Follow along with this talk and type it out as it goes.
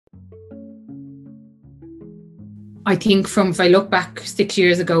I think if I look back 6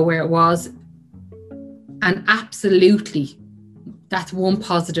 years ago where it was, and absolutely that's one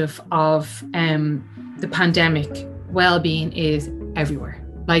positive of the pandemic, well-being is everywhere.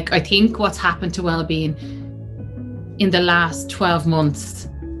 Like, I think what's happened to well-being in the last 12 months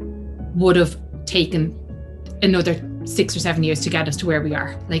would have taken another 6 or 7 years to get us to where we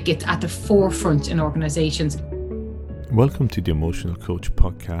are. Like, it's at the forefront in organizations. Welcome to the Emotional Coach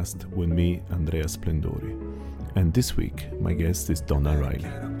podcast with me, Andrea Splendori. And this week, my guest is Donna Reilly.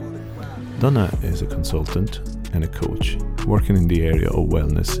 Donna is a consultant and a coach working in the area of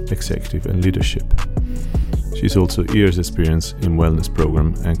wellness, executive and leadership. She's also years experience in wellness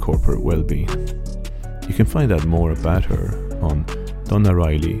program and corporate well-being. You can find out more about her on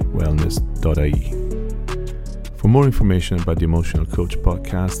donnareillywellness.ie. For more information about the Emotional Coach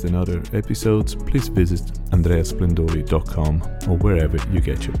podcast and other episodes, please visit andreasplendori.com or wherever you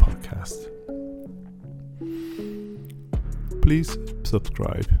get your podcast. Please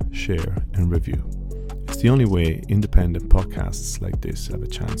subscribe, share and review. It's the only way independent podcasts like this have a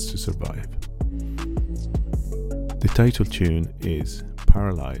chance to survive. The title tune is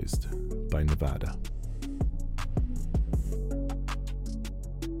Paralyzed by Nevada.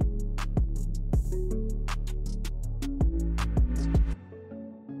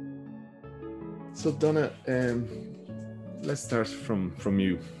 So Donna, let's start from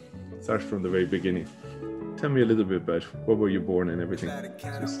you. Start from the very beginning. Tell me a little bit about where were you born and everything.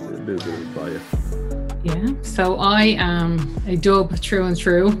 Just a little bit of bio. Yeah, so I am a Dub through and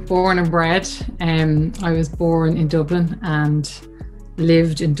through, born and bred. I was born in Dublin and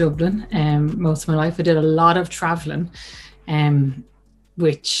lived in Dublin most of my life. I did a lot of travelling,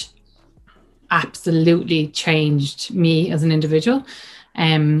 which absolutely changed me as an individual.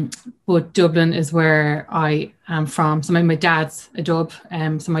 But Dublin is where I am from. So my dad's a Dub.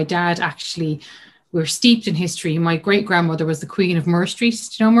 So my dad actually, we're steeped in history. My great grandmother was the Queen of Mur Street.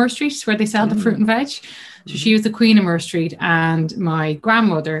 Do you know Mur Street, where they sell the fruit and veg? So she was the Queen of Mur Street, and my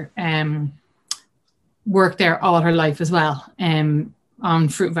grandmother worked there all her life as well, on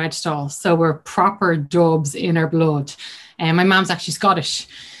fruit and veg stalls. So we're proper Dubs in our blood. My mom's actually Scottish.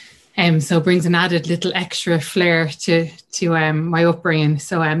 So it brings an added little extra flair to my upbringing.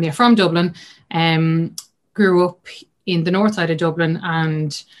 So from Dublin, grew up in the north side of Dublin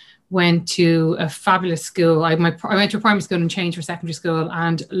and went to a fabulous school. I went to a primary school and changed for secondary school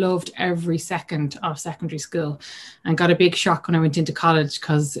and loved every second of secondary school, and got a big shock when I went into college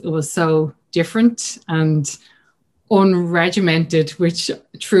because it was so different and unregimented, which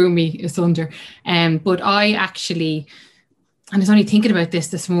threw me asunder. But I actually, and I was only thinking about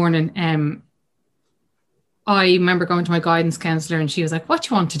this morning, I remember going to my guidance counsellor and she was like, what do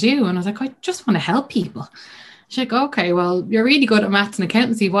you want to do? And I was like, I just want to help people. She's like, okay, well, you're really good at maths and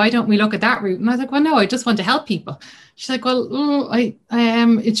accountancy. Why don't we look at that route? And I was like, well, no, I just want to help people. She's like, well,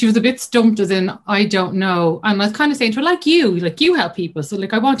 she was a bit stumped, as in, I don't know. And I was kind of saying to her, like you help people. So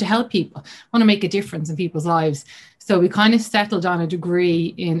like, I want to help people, I want to make a difference in people's lives. So we kind of settled on a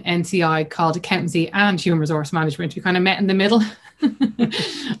degree in NCI called Accountancy and Human Resource Management. We kind of met in the middle. And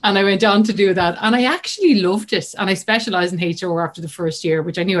I went on to do that. And I actually loved it. And I specialised in HR after the first year,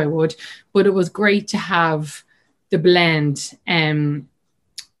 which I knew I would. But it was great to have the blend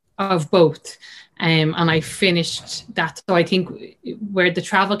of both. And I finished that. So I think where the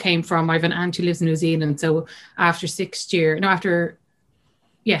travel came from, I have an aunt who lives in New Zealand. So first year in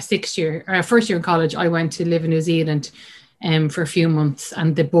college, I went to live in New Zealand for a few months,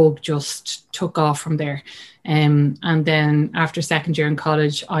 and the bug just took off from there. And then after second year in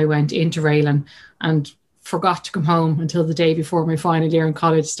college, I went into Reilly and forgot to come home until the day before my final year in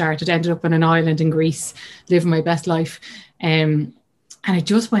college started. Ended up on an island in Greece, living my best life. And it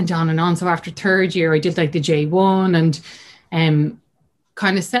just went on and on. So after third year, I did like the J1 and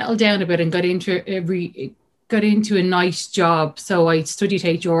kind of settled down a bit and got into a nice job. So I studied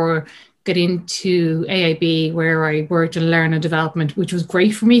HR, got into AIB, where I worked in learning development, which was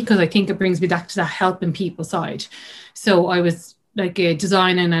great for me because I think it brings me back to that helping people side. So I was like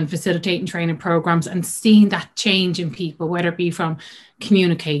designing and facilitating training programs and seeing that change in people, whether it be from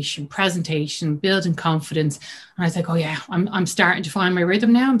communication, presentation, building confidence. And I was like, oh yeah, I'm starting to find my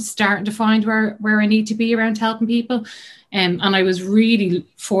rhythm now. I'm starting to find where I need to be around helping people. And I was really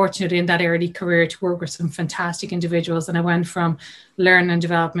fortunate in that early career to work with some fantastic individuals. And I went from learning and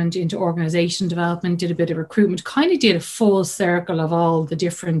development into organization development, did a bit of recruitment, kind of did a full circle of all the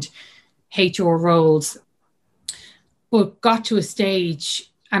different HR roles. But got to a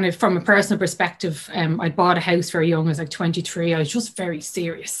stage, and from a personal perspective, I bought a house very young. I was like 23. I was just very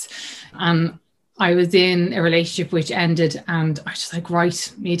serious. And I was in a relationship which ended, and I was just like,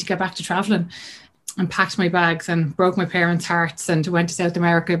 right, need to get back to traveling. and packed my bags and broke my parents' hearts and went to South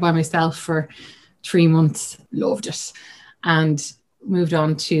America by myself for 3 months. Loved it. And moved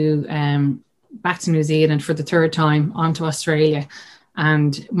on to back to New Zealand for the third time, on to Australia.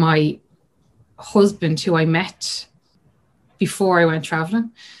 And my husband, who I met before I went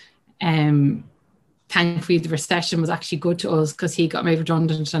traveling, thankfully the recession was actually good to us because he got made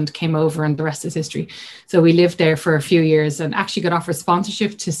redundant and came over, and the rest is history. So we lived there for a few years and actually got offered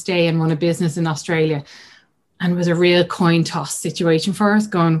sponsorship to stay and run a business in Australia. And it was a real coin toss situation for us,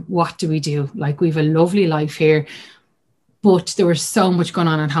 going, what do we do? Like, we have a lovely life here, but there was so much going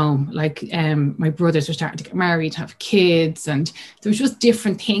on at home. Like, my brothers were starting to get married, have kids, and there was just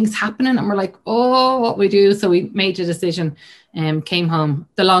different things happening. And we're like, oh, what we do? So we made a decision, came home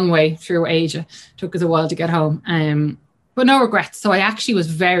the long way through Asia. Took us a while to get home, but no regrets. So I actually was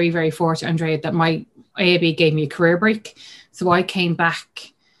very, very fortunate, Andrea, that my AAB gave me a career break. So I came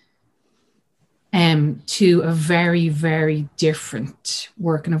back to a very, very different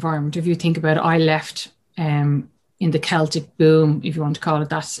working environment. If you think about it, I left in the Celtic boom, if you want to call it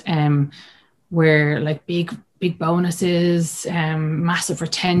that, where like big bonuses, massive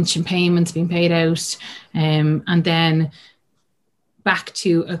retention payments being paid out, and then back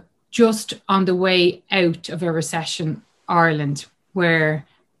to just on the way out of a recession, Ireland, where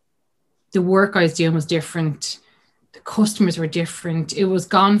the work I was doing was different. The customers were different. It was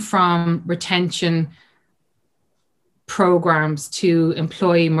gone from retention programs to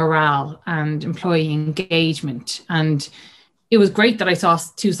employee morale and employee engagement. And it was great that I saw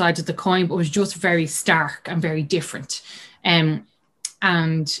two sides of the coin, but it was just very stark and very different. And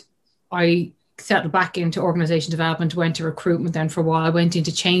I settled back into organization development, went to recruitment then for a while. I went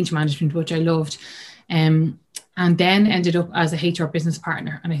into change management, which I loved, and then ended up as a HR business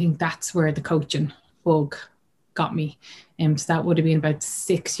partner. And I think that's where the coaching bug got me. So that would have been about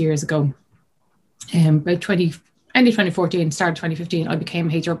 6 years ago. About end of 2014, start of 2015, I became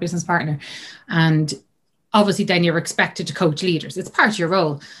a HR business partner. And obviously then you're expected to coach leaders. It's part of your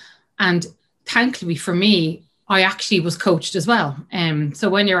role. And thankfully for me, I actually was coached as well. So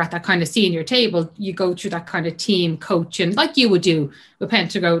when you're at that kind of senior table, you go through that kind of team coaching like you would do with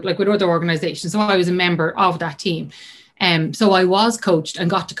Pentago, like with other organizations. So I was a member of that team. So I was coached and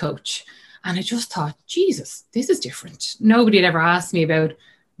got to coach. And I just thought, Jesus, this is different. Nobody had ever asked me about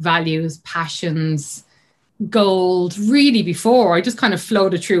values, passions, goals really before. I just kind of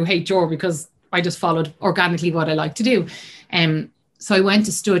floated through HR because I just followed organically what I like to do. So I went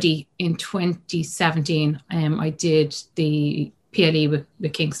to study in 2017. I did the PLE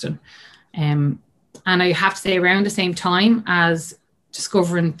with Kingston. And I have to say, around the same time as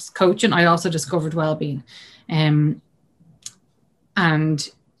discovering coaching, I also discovered wellbeing. And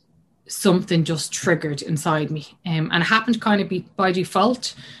something just triggered inside me. And it happened kind of by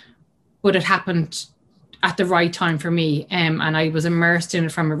default, but it happened at the right time for me. And I was immersed in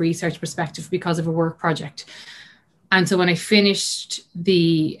it from a research perspective because of a work project. And so when I finished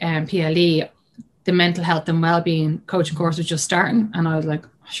the PLE, the mental health and wellbeing coaching course was just starting. And I was like,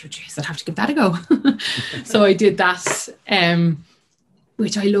 oh, sure, geez, I'd have to give that a go. So I did that,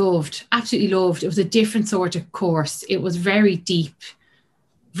 which I loved, absolutely loved. It was a different sort of course. It was very deep,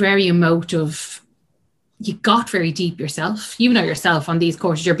 very emotive. You got very deep yourself. You know yourself on these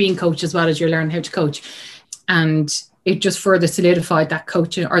courses. You're being coached as well as you're learning how to coach. And it just further solidified that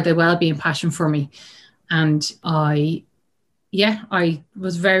coaching or the wellbeing passion for me. And I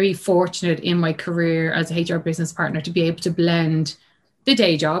was very fortunate in my career as a HR business partner to be able to blend the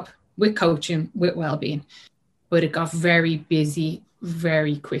day job with coaching, with wellbeing. But it got very busy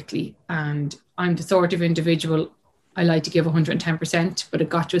very quickly. And I'm the sort of individual, I like to give 110%, but it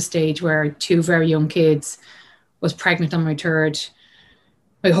got to a stage where 2 very young kids, was pregnant on my 3rd.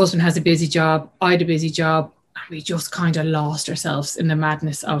 My husband has a busy job. I had a busy job. And we just kind of lost ourselves in the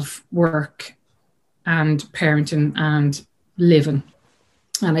madness of work and parenting and living.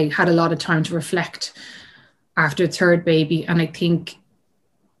 And I had a lot of time to reflect after the 3rd baby. And I think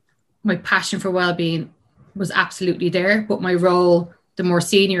my passion for wellbeing was absolutely there, but my role, the more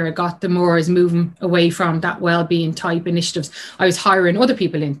senior I got, the more I was moving away from that wellbeing type initiatives. I was hiring other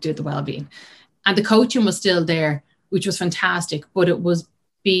people in to do the wellbeing. And the coaching was still there, which was fantastic, but it was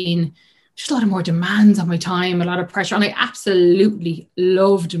being just a lot of more demands on my time, a lot of pressure. And I absolutely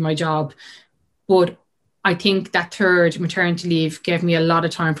loved my job. But I think that 3rd maternity leave gave me a lot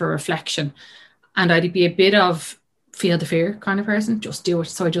of time for reflection. And I'd be a bit of feel the fear kind of person, just do it.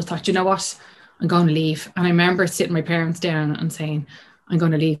 So I just thought, you know what, I'm going to leave. And I remember sitting my parents down and saying, I'm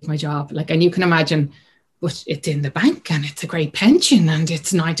going to leave my job. Like, and you can imagine, but it's in the bank and it's a great pension and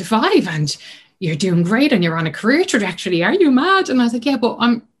it's 9 to 5 and you're doing great and you're on a career trajectory. Are you mad? And I was like, yeah, but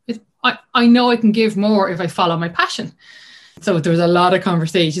I know I can give more if I follow my passion. So there was a lot of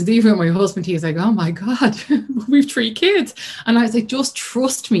conversations, even with my husband. He was like, oh my God, we've 3 kids. And I was like, just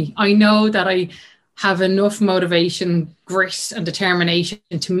trust me. I know that I have enough motivation, grit and determination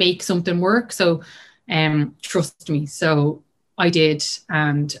to make something work. So trust me. So I did.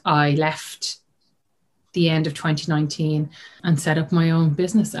 And I left the end of 2019 and set up my own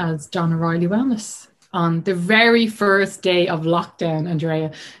business as Donna Reilly Wellness. On the very first day of lockdown,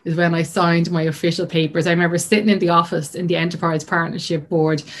 Andrea, is when I signed my official papers. I remember sitting in the office in the Enterprise Partnership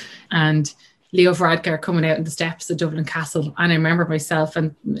Board and Leo Varadkar coming out on the steps of Dublin Castle. And I remember myself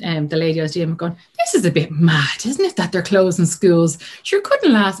and the lady I was dealing with going, this is a bit mad, isn't it, that they're closing schools? Sure,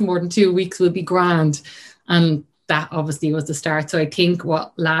 couldn't last more than 2 weeks, will be grand. And that obviously was the start. So I think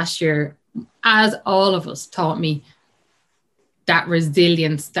what last year, as all of us, taught me, that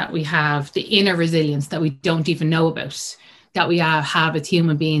resilience that we have, the inner resilience that we don't even know about, that we have as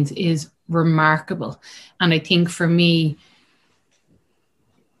human beings, is remarkable. And I think for me,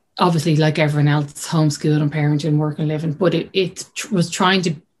 obviously, like everyone else, homeschooled and parenting, work and living, but it was trying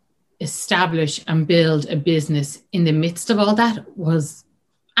to establish and build a business in the midst of all that was,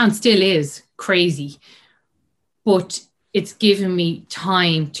 and still is, crazy. But it's given me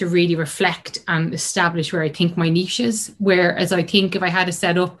time to really reflect and establish where I think my niche is. Whereas I think if I had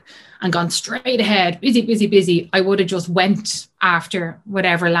set up and gone straight ahead, busy, I would have just went after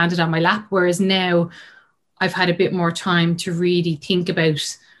whatever landed on my lap. Whereas now I've had a bit more time to really think about,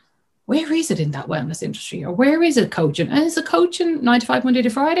 where is it in that wellness industry? Or where is it coaching? And is it coaching 9 to 5, Monday to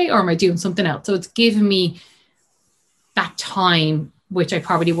Friday? Or am I doing something else? So it's given me that time, which I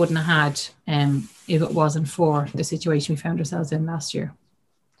probably wouldn't have had if it wasn't for the situation we found ourselves in last year.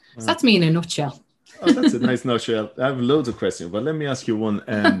 So that's me in a nutshell. Oh, that's a nice nutshell. I have loads of questions, but let me ask you one.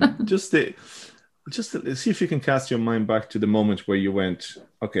 Just to see if you can cast your mind back to the moment where you went,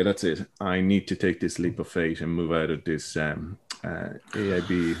 okay, that's it. I need to take this leap of faith and move out of this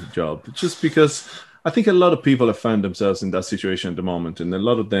AIB job. Just because I think a lot of people have found themselves in that situation at the moment, and a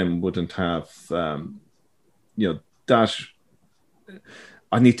lot of them wouldn't have, that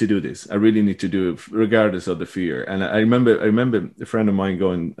I need to do this. I really need to do it, regardless of the fear. And I remember a friend of mine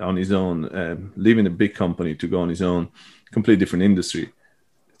going on his own, leaving a big company to go on his own, completely different industry.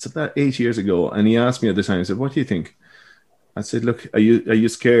 It's about 8 years ago, and he asked me at the time. He said, "What do you think?" I said, "Look, are you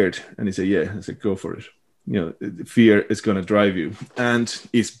scared?" And he said, "Yeah." I said, "Go for it. Fear is going to drive you." And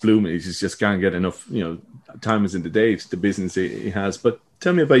he's blooming. He just can't get enough. Time is in the day. It's the business he has. But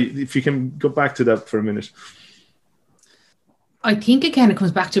tell me about, if you can go back to that for a minute. I think, again, it comes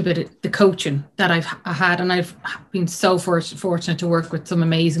back to a bit of the coaching that I've had, and I've been so fortunate to work with some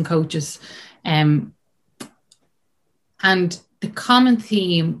amazing coaches. And the common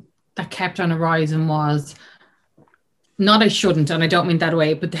theme that kept on arising was, not I shouldn't, and I don't mean that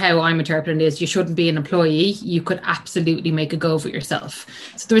way, but how I'm interpreting it is, you shouldn't be an employee. You could absolutely make a go of it yourself.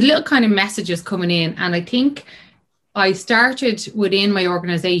 So there were little kind of messages coming in, and I think I started within my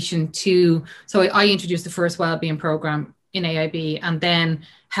organization so I introduced the first wellbeing program in AIB, and then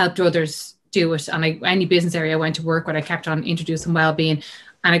helped others do it. And any business area I went to work with, I kept on introducing wellbeing.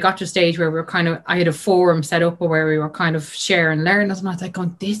 And I got to a stage where I had a forum set up where we were kind of share and learn. And I was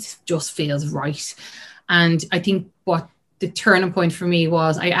like, this just feels right. And I think what the turning point for me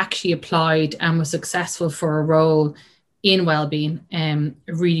was, I actually applied and was successful for a role in wellbeing, a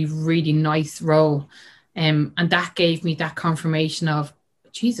really, really nice role. And that gave me that confirmation of,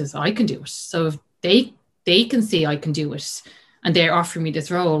 Jesus, I can do it. So if they can see I can do it and they're offering me this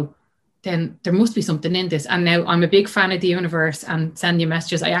role, then there must be something in this. And now I'm a big fan of the universe and sending you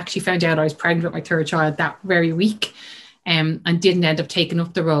messages. I actually found out I was pregnant with my 3rd child that very week, and didn't end up taking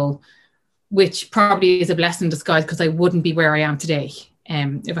up the role, which probably is a blessing in disguise, because I wouldn't be where I am today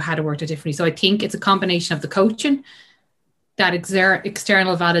if I had worked it differently. So I think it's a combination of the coaching, that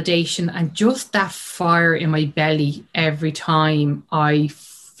external validation, and just that fire in my belly every time I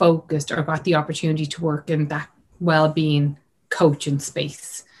focused or got the opportunity to work in that well-being coaching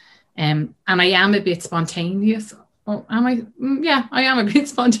space. And I am a bit spontaneous. Oh, am I? Yeah, I am a bit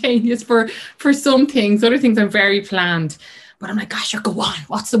spontaneous for some things. Other things I'm very planned. But I'm like, gosh, sure, go on.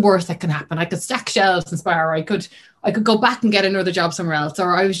 What's the worst that can happen? I could stack shelves and Spar. I could go back and get another job somewhere else.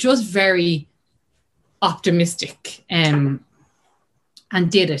 Or I was just very optimistic and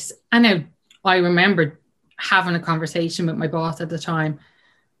did it. And I remember having a conversation with my boss at the time.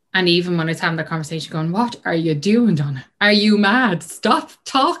 And even when I was having that conversation going, what are you doing, Donna? Are you mad? Stop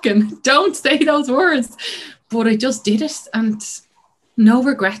talking. Don't say those words. But I just did it. And no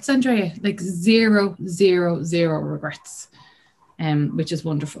regrets, Andrea. Like zero regrets, which is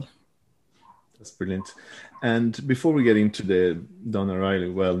wonderful. That's brilliant. And before we get into the Donna Reilly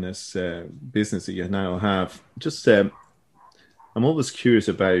wellness business that you now have, just I'm always curious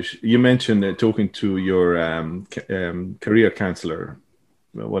about, you mentioned talking to your career counselor,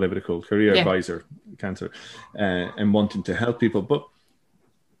 whatever they call career advisor, counselor, and wanting to help people. But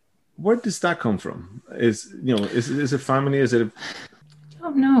where does that come from? Is it family? Is it? I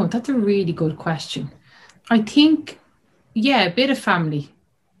don't know. That's a really good question. I think, a bit of family.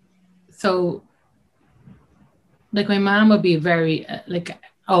 So, like, my mom would be very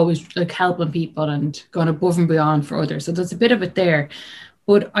always like helping people and going above and beyond for others. So there's a bit of it there.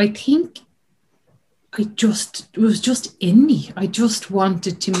 But I think it was just in me. I just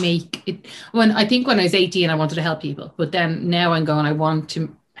wanted to make it. When I was 18, I wanted to help people. But then now I'm going, I want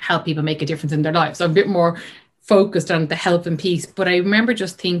to help people make a difference in their lives. So I'm a bit more focused on the helping piece. But I remember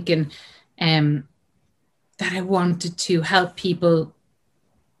just thinking that I wanted to help people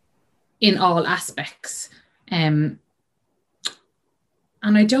in all aspects. And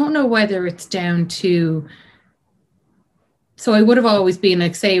I don't know whether it's down to, so I would have always been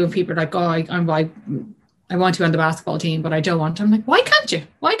like, say when people are like, I want you on the basketball team, but I don't want to. I'm like, why can't you?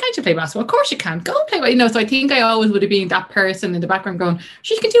 Why can't you play basketball? Of course you can. Go play. So I think I always would have been that person in the background going,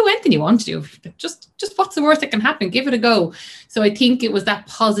 she can do anything you want to do. Just what's the worst that can happen? Give it a go. So I think it was that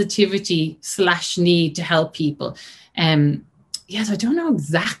positivity / need to help people. So I don't know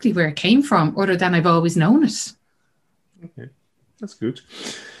exactly where it came from, other than I've always known it. Okay, that's good.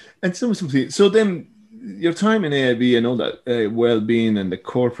 And so then your time in AIB and all that well-being and the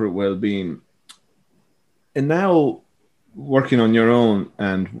corporate well-being, and now working on your own,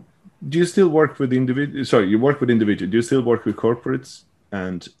 and do you still work with individuals? Sorry, you work with individuals. Do you still work with corporates?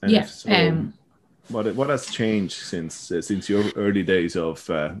 And yeah. What has changed since your early days of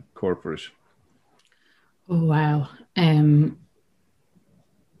corporate? Oh, wow.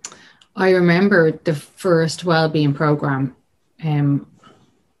 I remember the first wellbeing program, and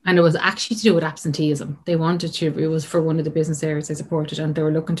it was actually to do with absenteeism. They wanted to, it was for one of the business areas I supported, and they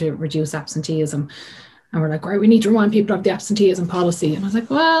were looking to reduce absenteeism. And we're like, right, we need to remind people of the absenteeism policy. And I was like,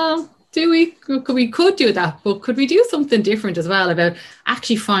 well, we could do that, but could we do something different as well about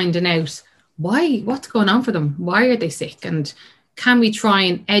actually finding out what's going on for them? Why are they sick? And can we try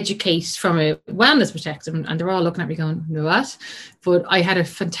and educate from a wellness perspective? And they're all looking at me going, what? But I had a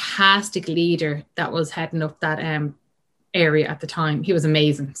fantastic leader that was heading up that area at the time. He was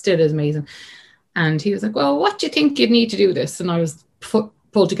amazing, still is amazing. And he was like, well, what do you think you'd need to do this? And I was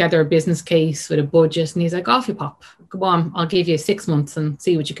pulled together a business case with a budget. And he's like, off you pop. Go on, I'll give you 6 months and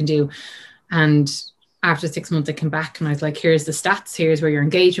see what you can do. And after 6 months, I came back and I was like, here's the stats. Here's where your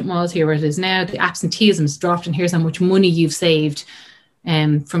engagement was. Here where it is now. The absenteeism's dropped, and here's how much money you've saved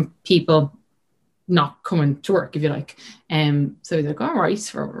from people not coming to work, if you like. So he's like, all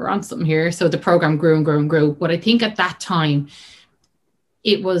right, we're on something here. So the program grew and grew and grew. But I think at that time,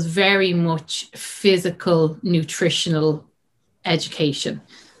 it was very much physical, nutritional education.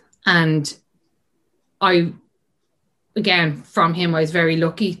 And from him, I was very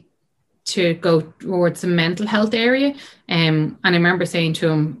lucky to go towards the mental health area. And I remember saying to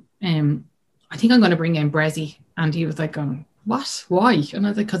him, I think I'm going to bring in Brezzy. And he was like, what? Why? And I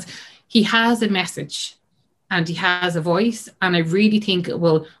was like, because he has a message and he has a voice. And I really think it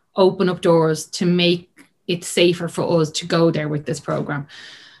will open up doors to make it safer for us to go there with this program.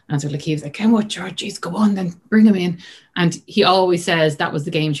 And so he was like, how much? Oh, geez, go on then, bring him in. And he always says that was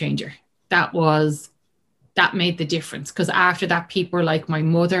the game changer. That made the difference, because after that, people were like, my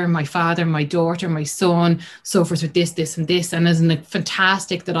mother, my father, my daughter, my son suffers with this, this, and this. And isn't it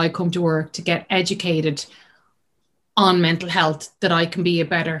fantastic that I come to work to get educated on mental health, that I can be a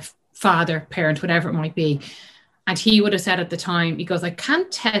better father, parent, whatever it might be. And he would have said at the time, he goes, I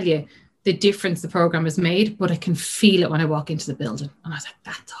can't tell you the difference the program has made, but I can feel it when I walk into the building. And I was like,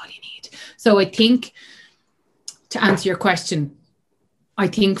 that's all you need. So I think, to answer your question, I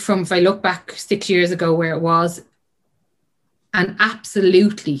think if I look back 6 years ago where it was, and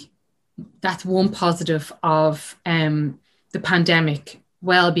absolutely that's one positive of the pandemic,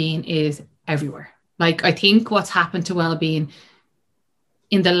 well-being is everywhere. Like, I think what's happened to well-being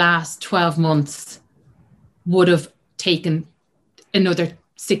in the last 12 months would have taken another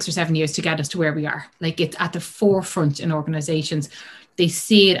 6 or 7 years to get us to where we are. Like, it's at the forefront in organizations. They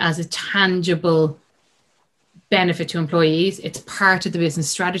see it as a tangible benefit to employees. It's part of the business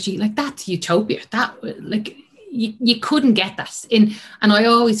strategy. Like, that's utopia. That, like, you couldn't get that in. And I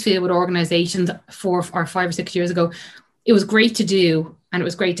always feel with organizations 4 or 5 or 6 years ago, it was great to do and it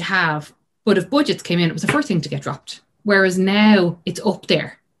was great to have, but if budgets came in, it was the first thing to get dropped. Whereas now it's up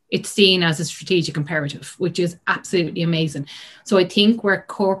there. It's seen as a strategic imperative, which is absolutely amazing. So I think where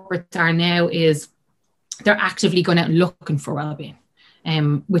corporates are now is they're actively going out and looking for well-being,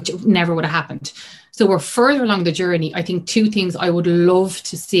 which never would have happened. So we're further along the journey. I think two things I would love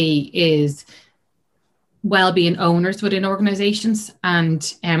to see is well-being owners within organizations.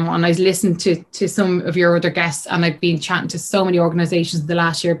 And I listened to some of your other guests, and I've been chatting to so many organizations the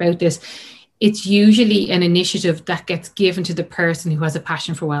last year about this. It's usually an initiative that gets given to the person who has a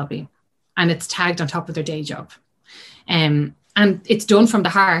passion for well-being, and it's tagged on top of their day job. And it's done from the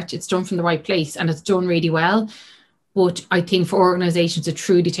heart, it's done from the right place, and it's done really well. But I think for organizations to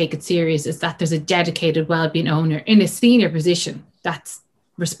truly take it serious is that there's a dedicated well-being owner in a senior position that's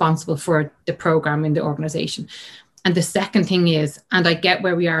responsible for the program in the organization. And the second thing is, and I get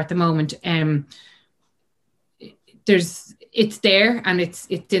where we are at the moment, it's there and it's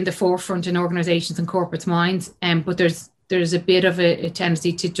in the forefront in organizations and corporates' minds, but there's a bit of a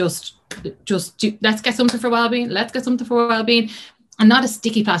tendency to just do, let's get something for well-being, and not a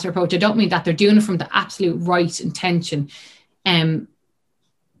sticky plaster approach. I don't mean that. They're doing it from the absolute right intention,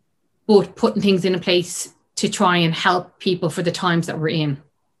 but putting things in place to try and help people for the times that we're in.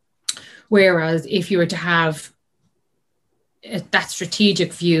 Whereas if you were to have that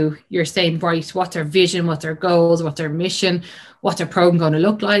strategic view, you're saying, right, what's our vision, what's our goals, what's our mission, what's our program going to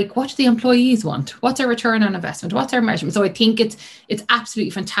look like, what do the employees want, what's our return on investment, what's our measurement. So I think it's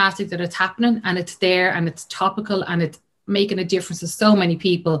absolutely fantastic that it's happening, and it's there, and it's topical, and it's making a difference to so many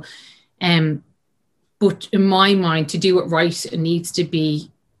people. But in my mind, to do it right, it needs to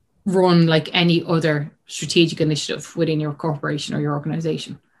be run like any other strategic initiative within your corporation or your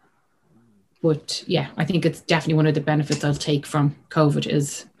organization. But yeah, I think it's definitely one of the benefits I'll take from COVID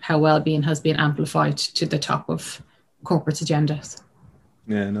is how well-being has been amplified to the top of corporate agendas.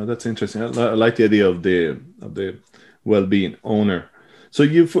 Yeah, no, that's interesting. I like the idea of the well-being owner. So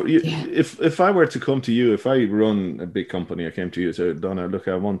if I were to come to you, if I run a big company, I came to you and said, Donna, look,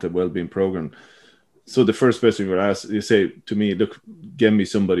 I want a well-being program. So the first question you would ask, you say to me, look, give me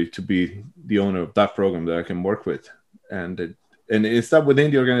somebody to be the owner of that program that I can work with. And is that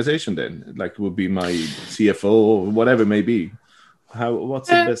within the organization then? Like, would be my CFO or whatever it may be. What's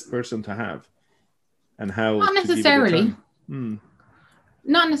the best person to have? And how? Not necessarily.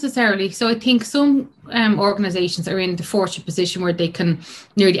 Not necessarily. So I think some organizations are in the fortunate position where they can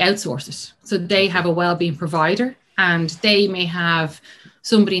nearly outsource it. So they have a well-being provider, and they may have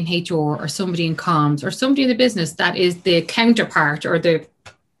somebody in HR or somebody in comms or somebody in the business that is the counterpart or the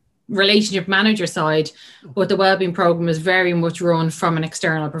relationship manager side, but the wellbeing program is very much run from an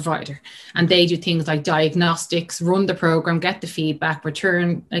external provider, and they do things like diagnostics, run the program, get the feedback,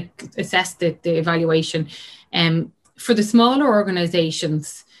 assess the evaluation. For the smaller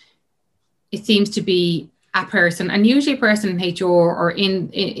organizations, it seems to be a person, and usually a person in HR or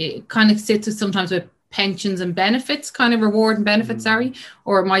it kind of sits with sometimes with pensions and benefits, kind of reward and benefits,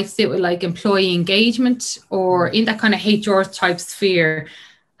 or it might sit with like employee engagement or in that kind of HR type sphere.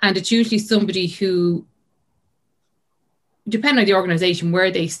 And it's usually somebody who, depending on the organization,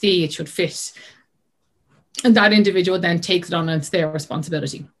 where they see it should fit. And that individual then takes it on and it's their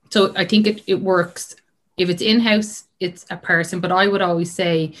responsibility. So I think it works. If it's in-house, it's a person. But I would always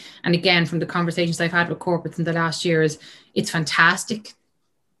say, and again, from the conversations I've had with corporates in the last year, is it's fantastic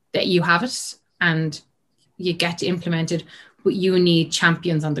that you have it and you get to implement it, but you need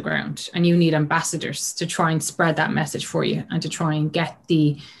champions on the ground and you need ambassadors to try and spread that message for you and to try and get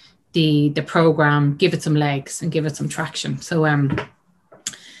the program, give it some legs and give it some traction. So I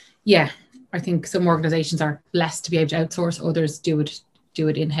think some organizations are blessed to be able to outsource, others do it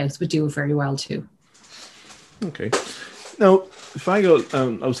in-house, but do it very well too. Okay. Now, if I go,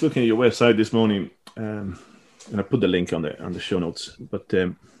 I was looking at your website this morning, and I put the link on the show notes. But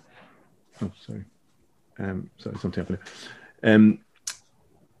sorry, something happened.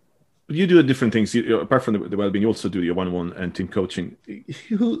 You do different things. Apart from the well-being, you also do your one-on-one and team coaching.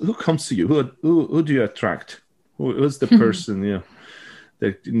 Who comes to you? Who do you attract? Who's the person?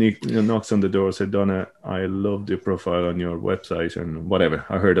 That knocks on the door, said, Donna, I love the profile on your website and whatever.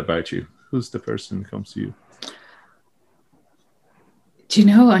 I heard about you. Who's the person who comes to you? Do you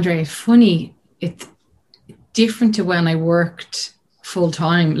know, Andre, funny, it's different to when I worked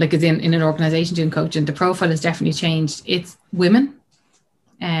full-time, like as in an organization doing coaching. The profile has definitely changed. It's women,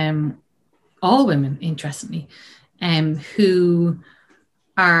 all women, interestingly, who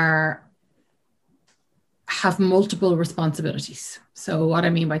have multiple responsibilities. So what I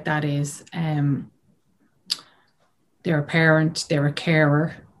mean by that is they're a parent, they're a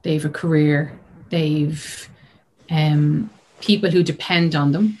carer, they've a career, they've people who depend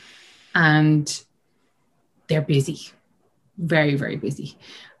on them, and they're busy, very, very busy.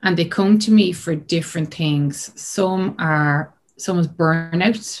 And they come to me for different things. Someone's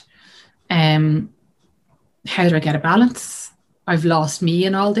burnout. how do I get a balance? I've lost me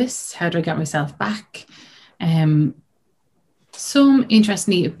in all this. How do I get myself back? Some,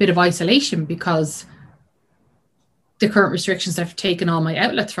 interestingly, a bit of isolation, because the current restrictions have taken all my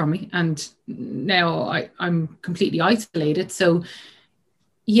outlets from me, and now I'm completely isolated. So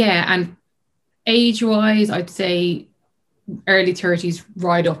yeah, and age-wise, I'd say early 30s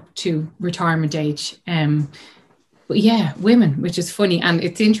right up to retirement age. But yeah, women, which is funny. And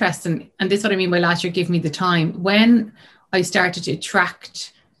it's interesting. And this is what I mean by last year, give me the time. When I started to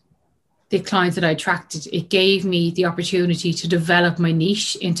attract the clients that I attracted, it gave me the opportunity to develop my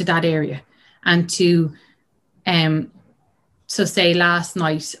niche into that area. And to, so say last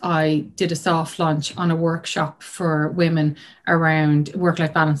night, I did a soft launch on a workshop for women around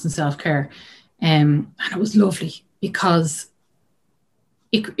work-life balance and self-care. And it was lovely, because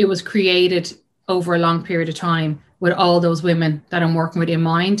it was created over a long period of time with all those women that I'm working with in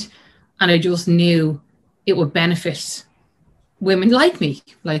mind. And I just knew it would benefit women like me.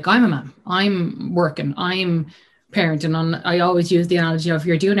 Like, I'm a mom, I'm working, I'm parenting. And I always use the analogy of,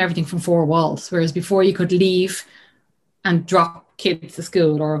 you're doing everything from four walls. Whereas before, you could leave and drop kids to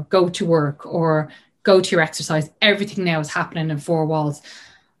school or go to work or go to your exercise. Everything now is happening in four walls.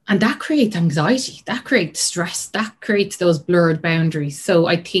 And that creates anxiety, that creates stress, that creates those blurred boundaries. So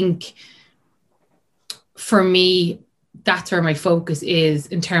I think for me, that's where my focus is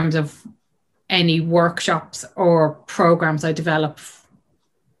in terms of any workshops or programs I develop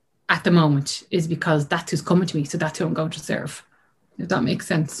at the moment, is because that's who's coming to me. So that's who I'm going to serve, if that makes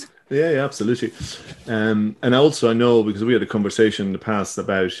sense. Yeah, absolutely. And also, I know, because we had a conversation in the past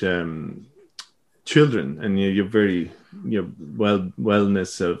about children, and you're very,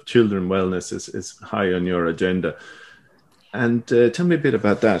 wellness of children, wellness is high on your agenda. And tell me a bit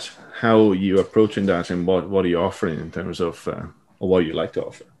about that, how you're approaching that, and what are you offering in terms of or what you like to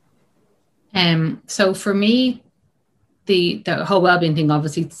offer? So for me, the whole wellbeing thing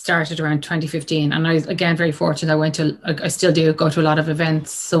obviously started around 2015, and I was, again, very fortunate. I still do go to a lot of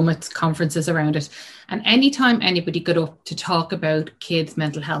events, summits, conferences around it. And anytime anybody got up to talk about kids'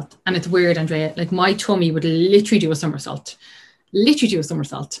 mental health, and it's weird, Andrea, like my tummy would literally do a somersault.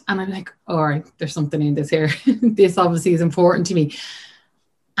 And I'm like, all right, there's something in this here. This obviously is important to me.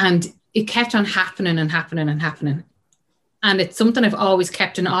 And it kept on happening and happening and happening. And it's something I've always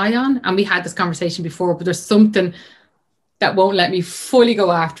kept an eye on. And we had this conversation before, but there's something that won't let me fully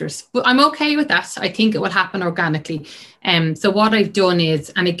go after it. But I'm okay with that. I think it will happen organically. So what I've done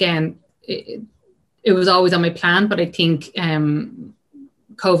is, and again, it was always on my plan, but I think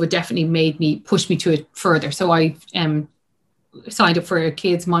COVID definitely push me to it further. So I signed up for a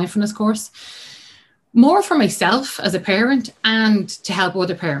kids mindfulness course, more for myself as a parent and to help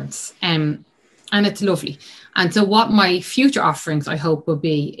other parents. And it's lovely. And so what my future offerings, I hope, will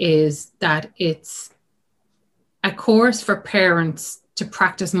be is that it's a course for parents to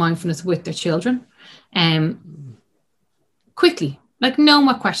practice mindfulness with their children quickly, like knowing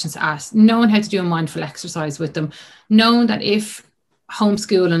what questions to ask, knowing how to do a mindful exercise with them, knowing that if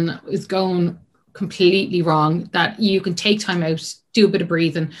homeschooling is going completely wrong, that you can take time out, do a bit of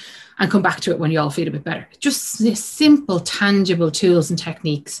breathing, and come back to it when you all feel a bit better. Just the simple, tangible tools and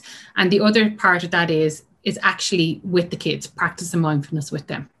techniques. And the other part of that is actually with the kids, practicing mindfulness with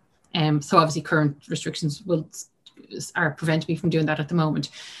them. So obviously current restrictions are preventing me from doing that at the moment.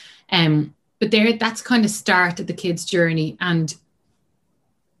 But that's kind of started the kids' journey. And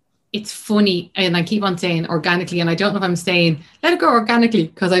it's funny, and I keep on saying organically, and I don't know if I'm saying let it go organically,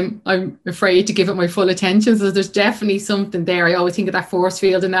 because I'm afraid to give it my full attention. So there's definitely something there. I always think of that force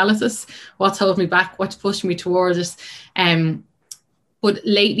field analysis. What's holding me back? What's pushing me towards it? But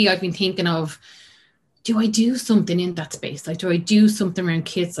lately I've been thinking of, do I do something in that space? Like, do I do something around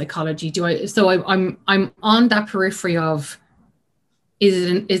kids psychology? I'm on that periphery of,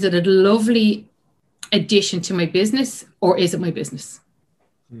 is it a lovely addition to my business, or is it my business?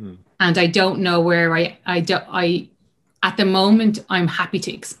 And I don't know where I at the moment, I'm happy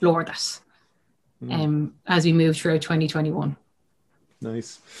to explore that as we move through 2021.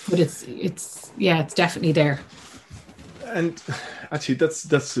 Nice. But it's definitely there. And actually,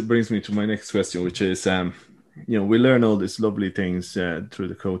 that brings me to my next question, which is, we learn all these lovely things through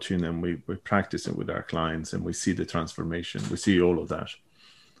the coaching, and we practice it with our clients, and we see the transformation. We see all of that.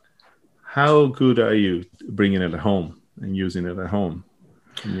 How good are you bringing it at home and using it at home,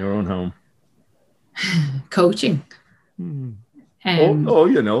 in your own home? Coaching.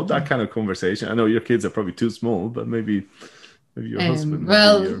 That kind of conversation. I know your kids are probably too small, but maybe your husband.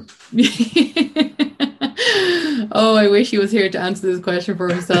 Oh, I wish he was here to answer this question for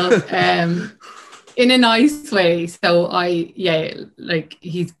himself. In a nice way. So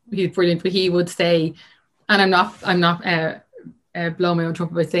he's brilliant, but he would say, And I'm not blowing my own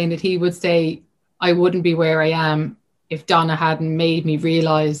trumpet by saying that he would say, I wouldn't be where I am if Donna hadn't made me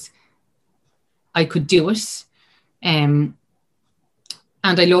realize I could do it. And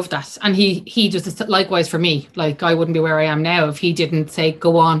I love that. And he does this likewise for me. Like, I wouldn't be where I am now if he didn't say,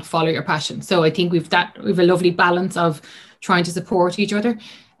 go on, follow your passion. So I think we've a lovely balance of trying to support each other.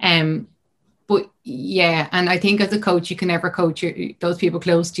 But yeah, and I think as a coach, you can never coach those people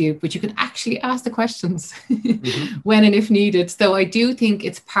close to you, but you can actually ask the questions when and if needed. So I do think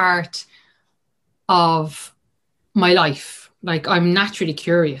it's part of my life. Like, I'm naturally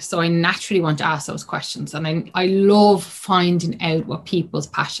curious, so I naturally want to ask those questions. And I love finding out what people's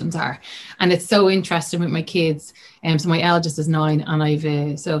passions are. And it's so interesting with my kids. So my eldest is 9,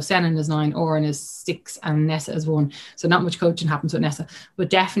 and so Senan is 9, Oren is 6, and Nessa is 1. So not much coaching happens with Nessa, but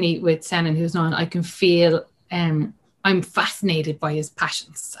definitely with Senan, who's 9, I can feel I'm fascinated by his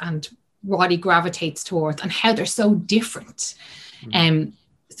passions and what he gravitates towards and how they're so different.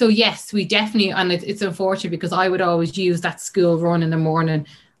 So yes, we definitely, and it's unfortunate because I would always use that school run in the morning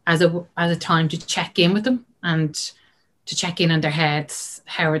as a time to check in with them and to check in on their heads.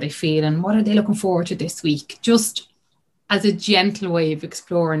 How are they feeling? What are they looking forward to this week? Just as a gentle way of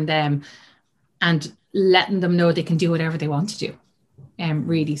exploring them and letting them know they can do whatever they want to do.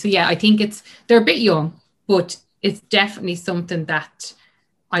 Really. So yeah, I think they're a bit young, but it's definitely something that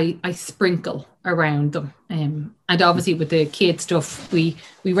I sprinkle around them. And obviously with the kid stuff, we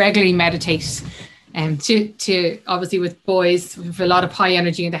regularly meditate. To obviously with boys, we have a lot of high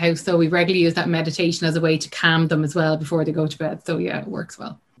energy in the house, so we regularly use that meditation as a way to calm them as well before they go to bed. So yeah, it works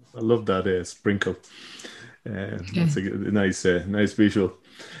well. I love that sprinkle. That's a nice visual.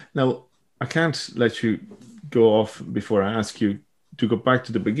 Now, I can't let you go off before I ask you to go back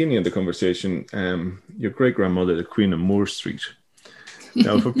to the beginning of the conversation. Your great grandmother, the Queen of Moore Street.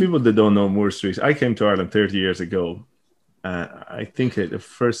 Now, for people that don't know Moore Street, I came to Ireland 30 years ago. I think the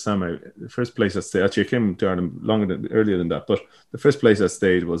first place I stayed, actually I came to Ireland earlier than that, but the first place I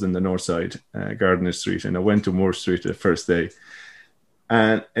stayed was in the north side, Gardiner Street, and I went to Moore Street the first day.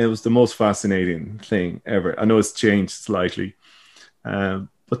 And it was the most fascinating thing ever. I know it's changed slightly,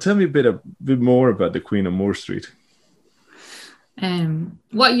 but tell me a bit more about the Queen of Moore Street.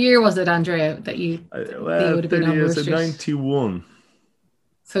 What year was it, Andrea, that you would have been on Moore Street? 91.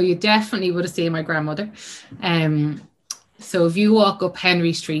 So you definitely would have seen my grandmother. So if you walk up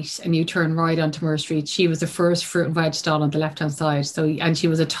Henry Street and you turn right onto Moore Street, she was the first fruit and veg stall on the left-hand side. And she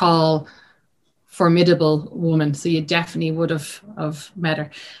was a tall, formidable woman. So you definitely would have met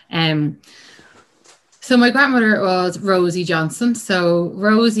her. So my grandmother was Rosie Johnson. So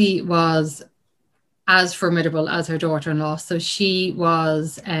Rosie was as formidable as her daughter-in-law. So she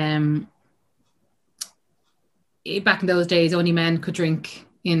was, back in those days, only men could drink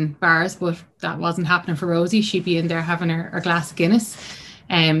in bars, but that wasn't happening for Rosie. She'd be in there having her glass of Guinness.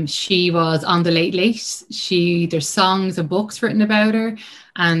 She was on the Late Late. There's songs and books written about her,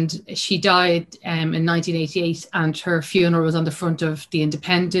 and she died in 1988, and her funeral was on the front of the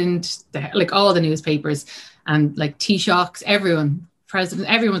Independent, like all the newspapers, and like Taoiseachs, everyone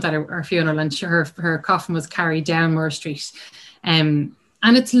was at her funeral, and her coffin was carried down Moore Street.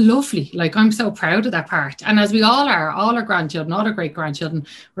 And it's lovely. Like, I'm so proud of that part. And as we all are, all our grandchildren, all our great grandchildren,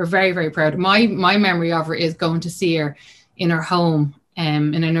 we're very, very proud. My memory of her is going to see her in her home,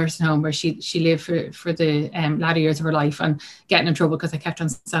 in a nursing home where she lived for the latter years of her life, and getting in trouble because I kept on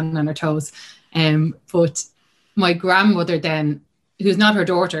standing on her toes. But my grandmother then, who's not her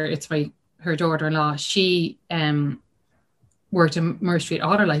daughter, it's her daughter-in-law, she worked in Moore Street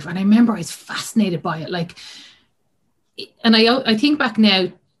all her life. And I remember I was fascinated by it. Like, and I think back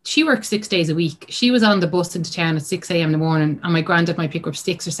now, she worked 6 days a week. She was on the bus into town at 6 a.m. in the morning, and my granddad might pick her up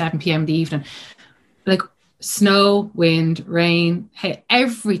 6 or 7 p.m. in the evening. Like, snow, wind, rain,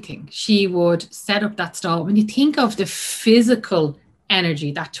 everything. She would set up that stall. When you think of the physical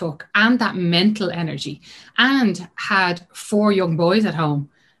energy that took, and that mental energy, and had 4 young boys at home,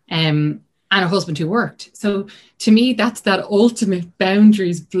 and a husband who worked. So to me, that's that ultimate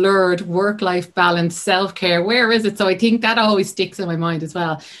boundaries blurred, work-life balance, self-care. Where is it? So I think that always sticks in my mind as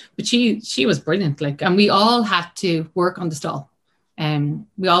well. But she was brilliant. Like, and we all had to work on the stall.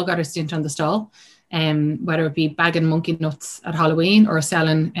 We all got our stint on the stall, whether it be bagging monkey nuts at Halloween or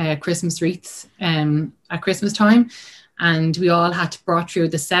selling Christmas wreaths at Christmas time. And we all had to brought through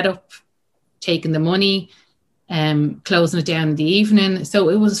the setup, taking the money, closing it down in the evening. So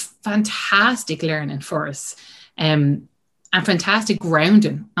it was fantastic learning for us, and fantastic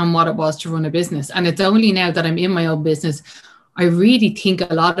grounding on what it was to run a business. And it's only now that I'm in my own business, I really think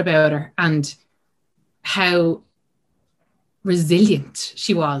a lot about her and how resilient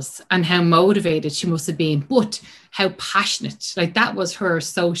she was and how motivated she must have been, but how passionate. Like, that was her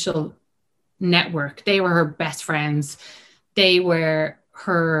social network. They were her best friends. They were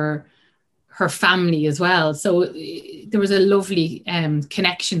her family as well. So there was a lovely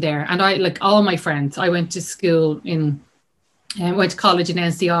connection there. And I, like all my friends, I went to school went to college in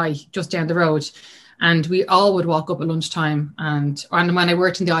NCI just down the road. And we all would walk up at lunchtime. And when I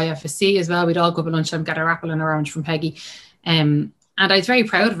worked in the IFSC as well, we'd all go up at lunchtime, get our apple and orange from Peggy. And I was very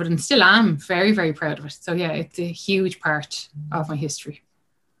proud of it, and still am very, very proud of it. So yeah, it's a huge part of my history.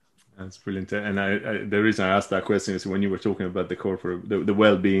 That's brilliant. And the reason I asked that question is when you were talking about the corporate, the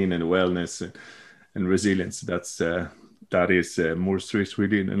well-being and the wellness and resilience, that is Moore Street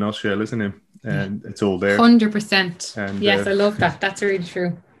really in a nutshell, isn't it? And it's all there. 100%. And, yes, I love that. That's really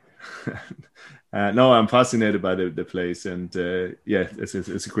true. No, I'm fascinated by the place, and yeah, it's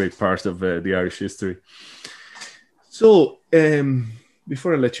a great part of the Irish history. So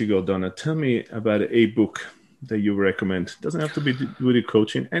before I let you go, Donna, tell me about a book that you recommend. Doesn't have to be with your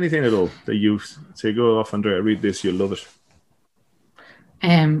coaching, anything at all that you say, go off, Andrea, read this, you'll love it.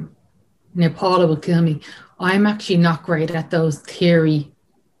 Now, Paula will kill me. I'm actually not great at those theory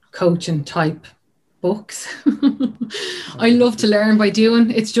coaching type books. I love to learn by doing.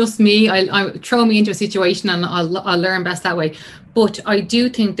 It's just me. I throw me into a situation and I'll learn best that way. But I do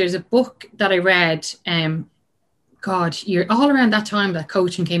think there's a book that I read, you're all around that time that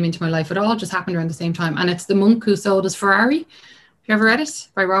coaching came into my life. It all just happened around the same time. And it's The Monk Who Sold His Ferrari. Have you ever read it?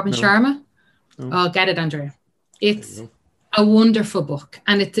 By Robin Sharma? No. Oh, get it, Andrea. It's a wonderful book.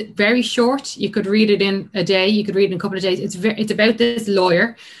 And it's very short. You could read it in a day. You could read it in a couple of days. It's about this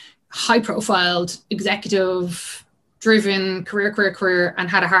lawyer, high-profiled, executive-driven, career,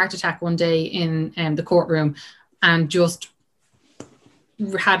 and had a heart attack one day in the courtroom and just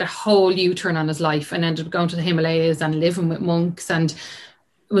had a whole U-turn on his life and ended up going to the Himalayas and living with monks, and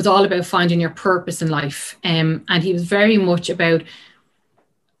it was all about finding your purpose in life. And he was very much about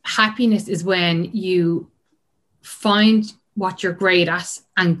happiness is when you find what you're great at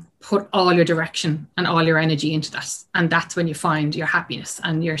and put all your direction and all your energy into that, and that's when you find your happiness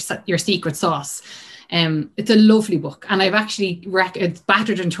and your secret sauce. It's a lovely book, and I've actually it's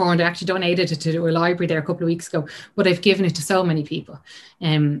battered and torn. I actually donated it to a library there a couple of weeks ago, but I've given it to so many people.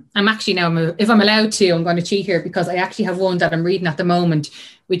 I'm actually now, if I'm allowed to, I'm going to cheat here because I actually have one that I'm reading at the moment,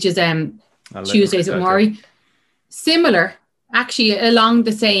 which is Tuesdays with Maury. Similar, actually along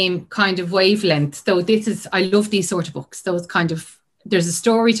the same kind of wavelength. So I love these sort of books. Those kind of, there's a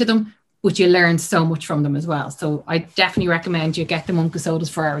story to them, but you learn so much from them as well. So I definitely recommend you get The Monk Who Sold His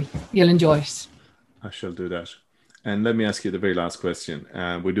Ferrari. You'll enjoy it. I shall do that. And let me ask you the very last question.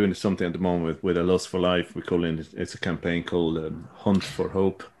 We're doing something at the moment with A Lust for Life. We call it's a campaign called Hunt for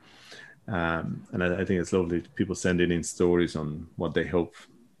Hope. And I think it's lovely. People sending in stories on what they hope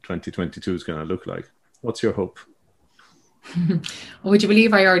 2022 is going to look like. What's your hope? Would you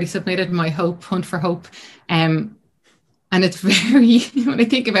believe I already submitted my Hunt for Hope? And it's very, when I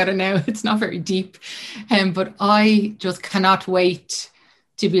think about it now, it's not very deep. But I just cannot wait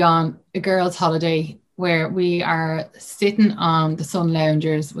to be on a girls' holiday where we are sitting on the sun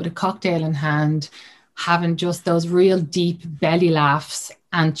loungers with a cocktail in hand, having just those real deep belly laughs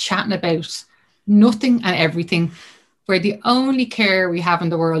and chatting about nothing and everything, where the only care we have in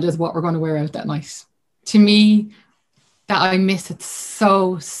the world is what we're going to wear out that night. To me, that I miss it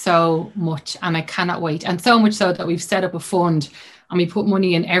so, so much, and I cannot wait. And so much so that we've set up a fund and we put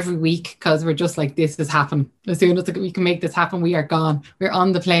money in every week because we're just like, this is happening. As soon as we can make this happen, we are gone. We're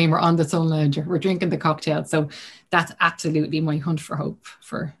on the plane, we're on the sun lounger, we're drinking the cocktail. So that's absolutely my hunt for hope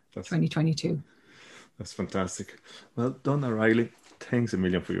for 2022. That's fantastic. Well, Donna, Reilly, thanks a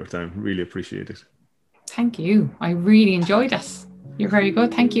million for your time. Really appreciate it. Thank you. I really enjoyed it. You're very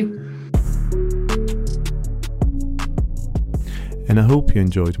good. Thank you. And I hope you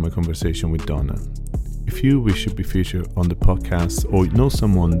enjoyed my conversation with Donna. If you wish to be featured on the podcast or know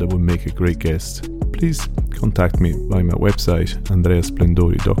someone that would make a great guest, please contact me by my website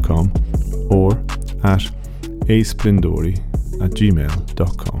andreasplendori.com or at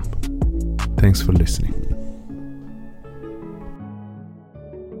asplendori@gmail.com. Thanks for listening.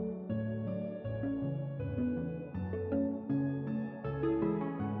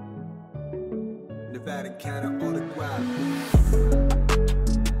 Nevada County autograph.